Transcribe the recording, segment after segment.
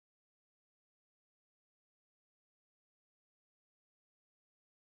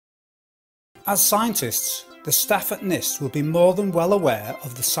As scientists, the staff at NIST will be more than well aware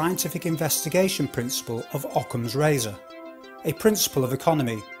of the scientific investigation principle of Occam's razor, a principle of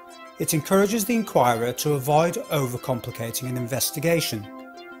economy. It encourages the inquirer to avoid overcomplicating an investigation,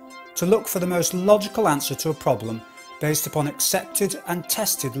 to look for the most logical answer to a problem based upon accepted and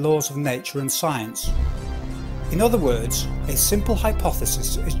tested laws of nature and science. In other words, a simple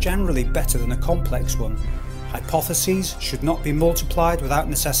hypothesis is generally better than a complex one. Hypotheses should not be multiplied without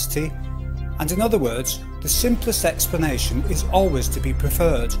necessity, and in other words, the simplest explanation is always to be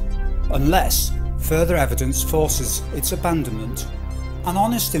preferred, unless further evidence forces its abandonment. An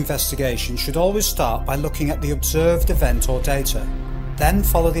honest investigation should always start by looking at the observed event or data, then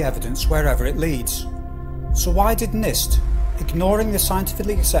follow the evidence wherever it leads. So why did NIST, ignoring the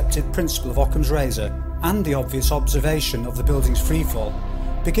scientifically accepted principle of Occam's razor and the obvious observation of the building's freefall,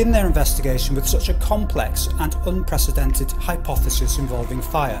 begin their investigation with such a complex and unprecedented hypothesis involving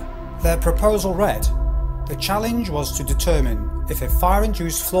fire? Their proposal read, the challenge was to determine if a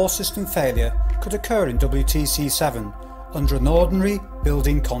fire-induced floor system failure could occur in WTC7 under an ordinary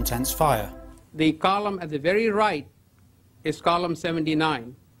building contents fire. The column at the very right is column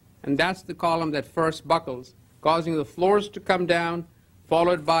 79, and that's the column that first buckles, causing the floors to come down,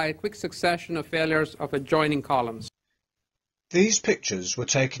 followed by a quick succession of failures of adjoining columns. These pictures were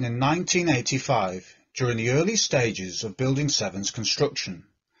taken in 1985 during the early stages of Building 7's construction.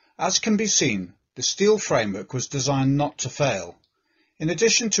 As can be seen, the steel framework was designed not to fail. In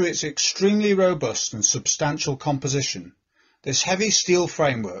addition to its extremely robust and substantial composition, this heavy steel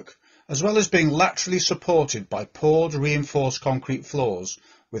framework, as well as being laterally supported by poured reinforced concrete floors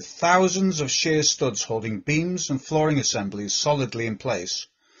with thousands of shear studs holding beams and flooring assemblies solidly in place,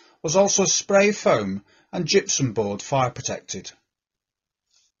 was also spray foam and gypsum board fire protected.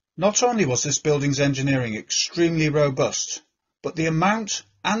 Not only was this building's engineering extremely robust, but the amount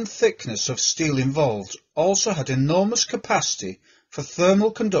and thickness of steel involved also had enormous capacity for thermal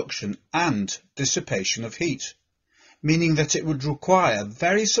conduction and dissipation of heat, meaning that it would require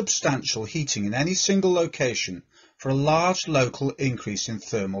very substantial heating in any single location for a large local increase in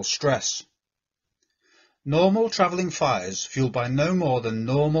thermal stress. Normal travelling fires fueled by no more than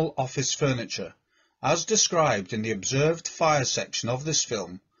normal office furniture, as described in the observed fire section of this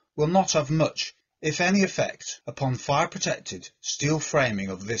film, will not have much, if any, effect upon fire-protected steel framing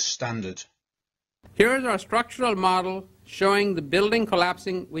of this standard. Here is our structural model showing the building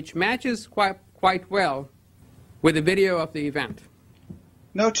collapsing, which matches quite well with the video of the event.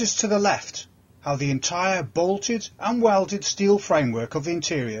 Notice to the left how the entire bolted and welded steel framework of the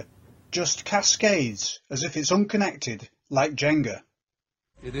interior just cascades as if it's unconnected, like Jenga.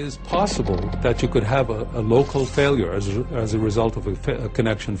 It is possible that you could have a local failure as a result of a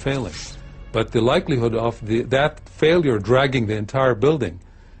connection failing. But the likelihood of that failure dragging the entire building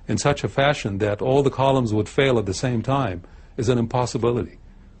in such a fashion that all the columns would fail at the same time is an impossibility.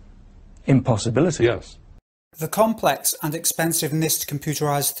 Impossibility? Yes. The complex and expensive NIST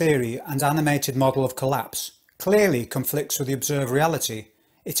computerized theory and animated model of collapse clearly conflicts with the observed reality.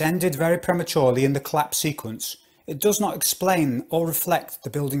 It ended very prematurely in the collapse sequence. It does not explain or reflect the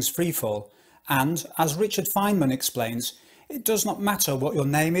building's freefall, and, as Richard Feynman explains, it does not matter what your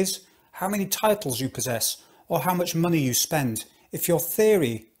name is, how many titles you possess, or how much money you spend. If your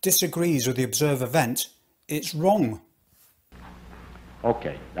theory disagrees with the observed event, it's wrong.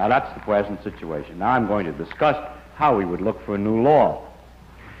 Okay, now that's the present situation. Now I'm going to discuss how we would look for a new law.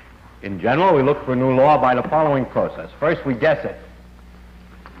 In general, we look for a new law by the following process. First, we guess it.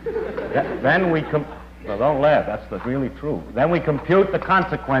 Then we well, don't laugh, that's really true. Then we compute the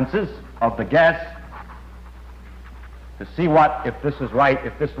consequences of the guess to see what, if this is right,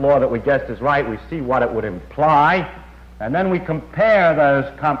 if this law that we guessed is right, we see what it would imply, and then we compare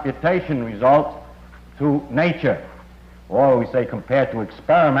those computation results to nature, or we say compare to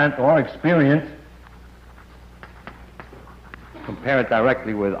experiment or experience, compare it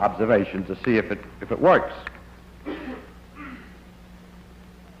directly with observation to see if it works.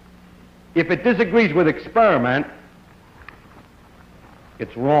 If it disagrees with experiment,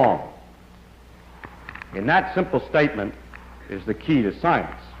 it's wrong. In that simple statement is the key to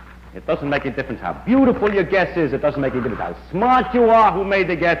science. It doesn't make a difference how beautiful your guess is, it doesn't make a difference how smart you are who made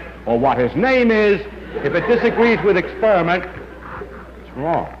the guess, or what his name is. If it disagrees with experiment, it's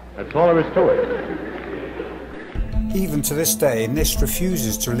wrong. That's all there is to it. Even to this day, NIST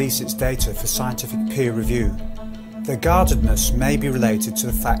refuses to release its data for scientific peer review. Their guardedness may be related to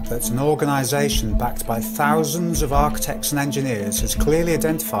the fact that an organisation backed by thousands of architects and engineers has clearly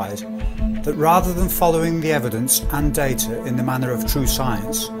identified that rather than following the evidence and data in the manner of true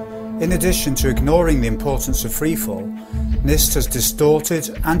science, In addition to ignoring the importance of freefall, NIST has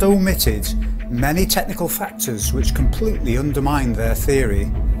distorted and omitted many technical factors which completely undermine their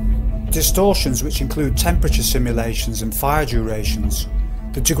theory. Distortions which include temperature simulations and fire durations,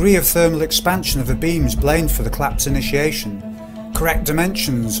 the degree of thermal expansion of the beams blamed for the collapse initiation, correct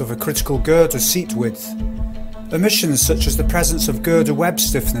dimensions of a critical girder seat width, omissions such as the presence of girder web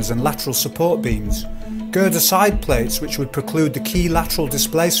stiffeners and lateral support beams, girder side plates which would preclude the key lateral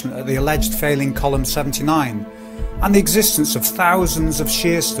displacement at the alleged failing column 79, and the existence of thousands of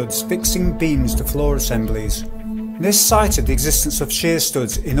shear studs fixing beams to floor assemblies. NIST cited the existence of shear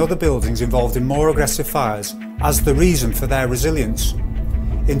studs in other buildings involved in more aggressive fires as the reason for their resilience.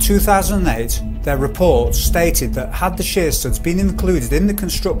 In 2008, their report stated that had the shear studs been included in the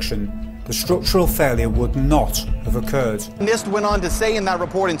construction, the structural failure would not have occurred. NIST went on to say in that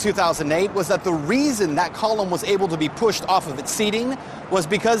report in 2008 was that the reason that column was able to be pushed off of its seating was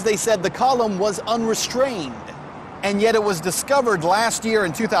because they said the column was unrestrained. And yet it was discovered last year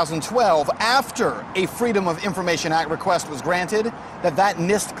in 2012, after a Freedom of Information Act request was granted, that that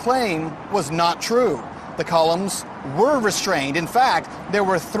NIST claim was not true. The columns were restrained. In fact, there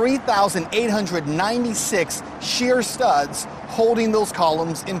were 3,896 shear studs holding those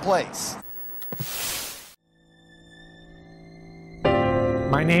columns in place.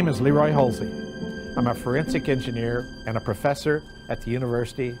 My name is Leroy Halsey. I'm a forensic engineer and a professor at the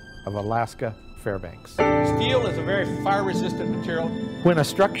University of Alaska, Fairbanks. Steel is a very fire-resistant material. When a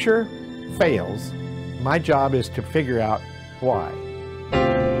structure fails, my job is to figure out why.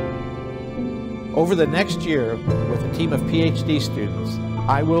 Over the next year, with a team of PhD students,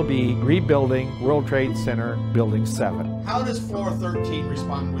 I will be rebuilding World Trade Center Building 7. How does floor 13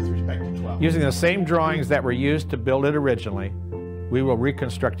 respond with respect to 12? Using the same drawings that were used to build it originally, we will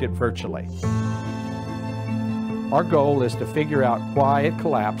reconstruct it virtually. Our goal is to figure out why it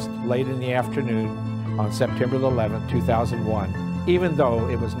collapsed late in the afternoon on September 11, 2001, even though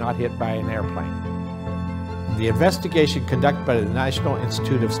it was not hit by an airplane. The investigation conducted by the National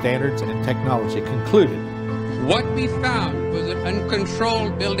Institute of Standards and Technology concluded What we found was that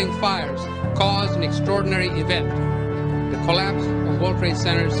uncontrolled building fires caused an extraordinary event. The collapse of World Trade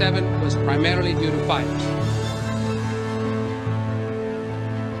Center 7 was primarily due to fires.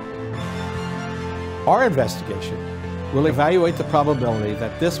 Our investigation will evaluate the probability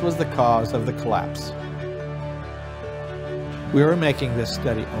that this was the cause of the collapse. We are making this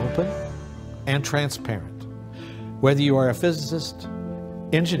study open and transparent. Whether you are a physicist,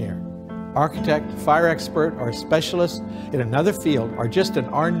 engineer, architect, fire expert, or a specialist in another field, or just an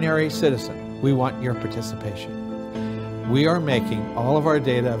ordinary citizen, we want your participation. We are making all of our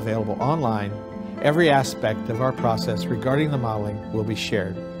data available online. Every aspect of our process regarding the modeling will be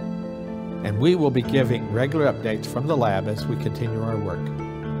shared. And we will be giving regular updates from the lab as we continue our work.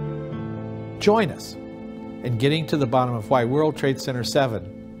 Join us in getting to the bottom of why World Trade Center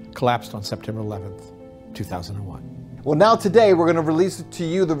 7 collapsed on September 11th, 2001. Well, now today we're going to release to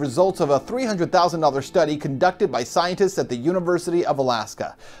you the results of a $300,000 study conducted by scientists at the University of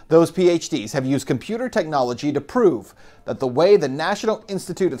Alaska. Those PhDs have used computer technology to prove that the way the National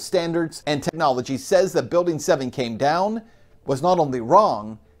Institute of Standards and Technology says that Building 7 came down was not only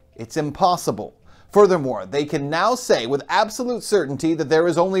wrong, it's impossible. Furthermore, they can now say with absolute certainty that there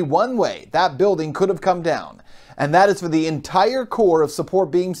is only one way that building could have come down, and that is for the entire core of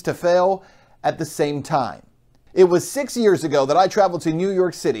support beams to fail at the same time. It was 6 years ago that I traveled to New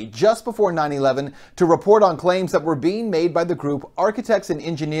York City just before 9/11 to report on claims that were being made by the group Architects and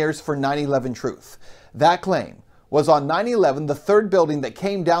Engineers for 9/11 Truth. That claim was on 9/11, the third building that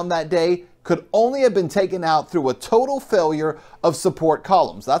came down that day could only have been taken out through a total failure of support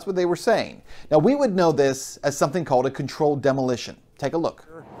columns. That's what they were saying. Now, we would know this as something called a controlled demolition. Take a look.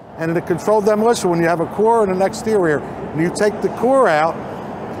 And in a controlled demolition, when you have a core and an exterior, and you take the core out,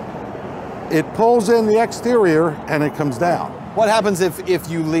 it pulls in the exterior and it comes down. What happens if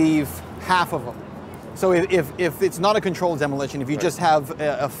you leave half of them? So if it's not a controlled demolition, if you just have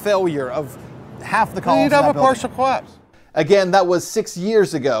a failure of half the columns, you'd have a partial collapse. Again, that was 6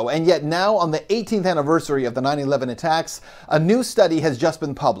 years ago, and yet now on the 18th anniversary of the 9/11 attacks, a new study has just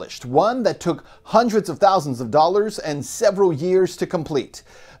been published, one that took hundreds of thousands of dollars and several years to complete.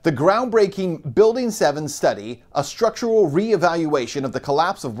 The groundbreaking Building 7 study, a structural reevaluation of the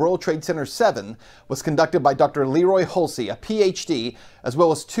collapse of World Trade Center 7, was conducted by Dr. Leroy Halsey, a PhD, as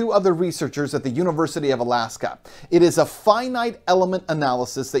well as 2 other researchers at the University of Alaska. It is a finite element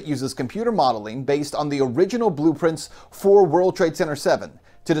analysis that uses computer modeling based on the original blueprints for World Trade Center 7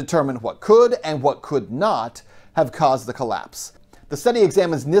 to determine what could and what could not have caused the collapse. The study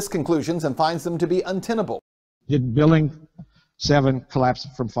examines NIST conclusions and finds them to be untenable. Did Building 7 collapsed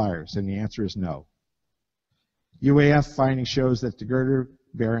from fires? And the answer is no. UAF finding shows that the girder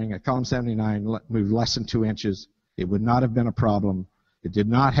bearing at column 79 moved less than 2 inches. It would not have been a problem. It did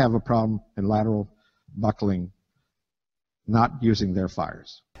not have a problem in lateral buckling, not using their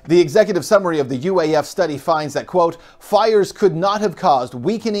fires. The executive summary of the UAF study finds that, quote, fires could not have caused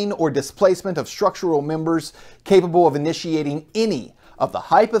weakening or displacement of structural members capable of initiating any of the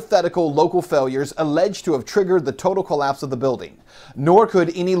hypothetical local failures alleged to have triggered the total collapse of the building. Nor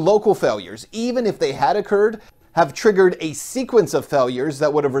could any local failures, even if they had occurred, have triggered a sequence of failures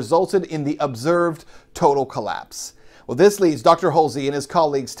that would have resulted in the observed total collapse. Well, this leads Dr. Halsey and his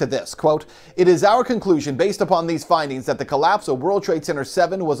colleagues to this, quote, it is our conclusion based upon these findings that the collapse of World Trade Center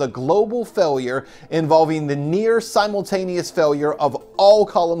 7 was a global failure involving the near simultaneous failure of all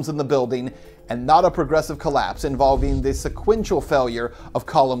columns in the building and not a progressive collapse involving the sequential failure of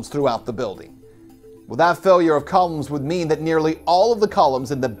columns throughout the building. Well, that failure of columns would mean that nearly all of the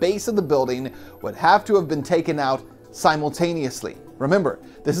columns in the base of the building would have to have been taken out simultaneously. Remember,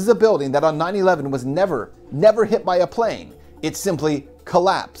 this is a building that on 9/11 was never hit by a plane. It simply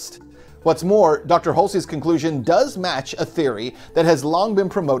collapsed. What's more, Dr. Halsey's conclusion does match a theory that has long been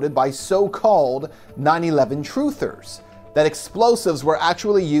promoted by so-called 9/11 truthers, that explosives were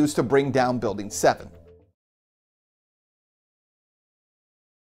actually used to bring down Building 7.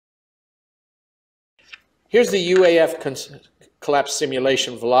 Here's the UAF collapse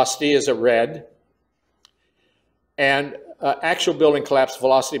simulation. Velocity is a red. And actual building collapse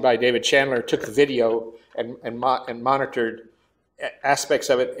velocity by David Chandler took the video and monitored aspects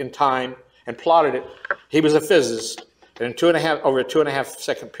of it in time and plotted it. He was a physicist, and over a 2.5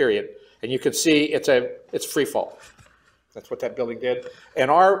 second period. And you can see it's free fall. That's what that building did. And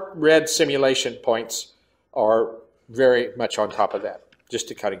our red simulation points are very much on top of that, just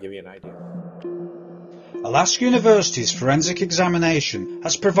to kind of give you an idea. Alaska University's forensic examination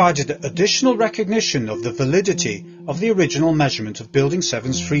has provided additional recognition of the validity of the original measurement of Building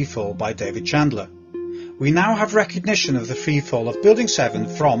 7's freefall by David Chandler. We now have recognition of the freefall of Building 7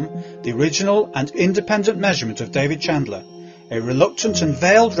 from the original and independent measurement of David Chandler, a reluctant and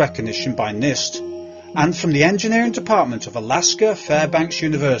veiled recognition by NIST, and from the Engineering Department of Alaska Fairbanks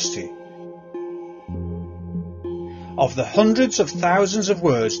University. Of the hundreds of thousands of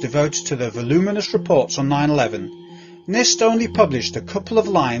words devoted to their voluminous reports on 9/11, NIST only published a couple of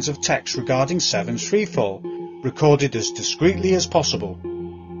lines of text regarding 7's freefall, recorded as discreetly as possible.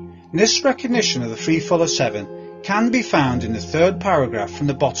 NIST's recognition of the freefall of 7 can be found in the third paragraph from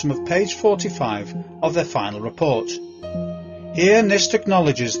the bottom of page 45 of their final report. Here NIST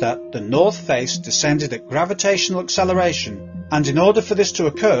acknowledges that the north face descended at gravitational acceleration, and in order for this to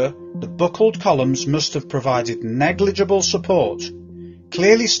occur, the buckled columns must have provided negligible support,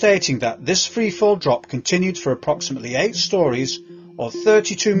 clearly stating that this freefall drop continued for approximately 8 stories or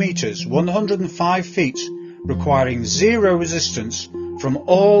 32 meters, 105 feet, requiring zero resistance from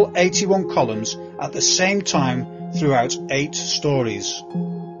all 81 columns at the same time throughout 8 stories.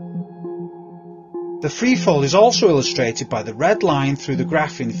 The freefall is also illustrated by the red line through the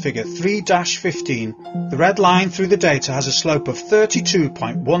graph in figure 3-15. The red line through the data has a slope of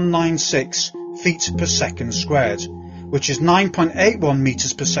 32.196 feet per second squared, which is 9.81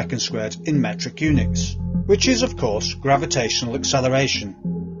 meters per second squared in metric units, which is of course gravitational acceleration.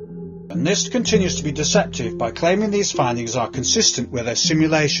 And NIST continues to be deceptive by claiming these findings are consistent with their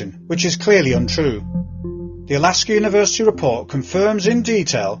simulation, which is clearly untrue. The Alaska University report confirms in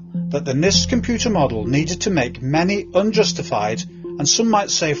detail that the NIST computer model needed to make many unjustified and some might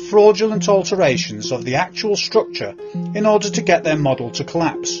say fraudulent alterations of the actual structure in order to get their model to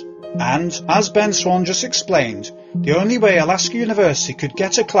collapse. And, as Ben Swan just explained, the only way Alaska University could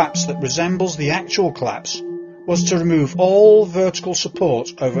get a collapse that resembles the actual collapse was to remove all vertical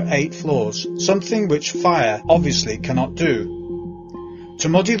support over 8 floors, something which fire obviously cannot do. To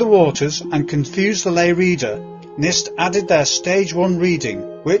muddy the waters and confuse the lay reader, NIST added their Stage 1 reading,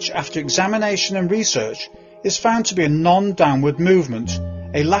 which, after examination and research, is found to be a non-downward movement,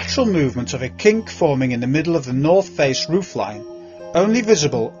 a lateral movement of a kink forming in the middle of the north face roofline, only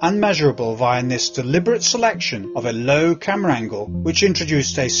visible and measurable via NIST's deliberate selection of a low camera angle, which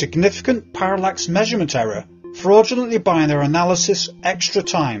introduced a significant parallax measurement error, fraudulently buying their analysis extra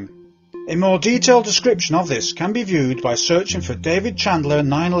time. A more detailed description of this can be viewed by searching for David Chandler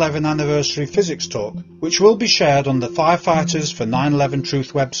 9/11 Anniversary Physics Talk, which will be shared on the Firefighters for 9/11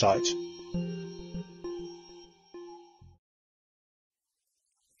 Truth website.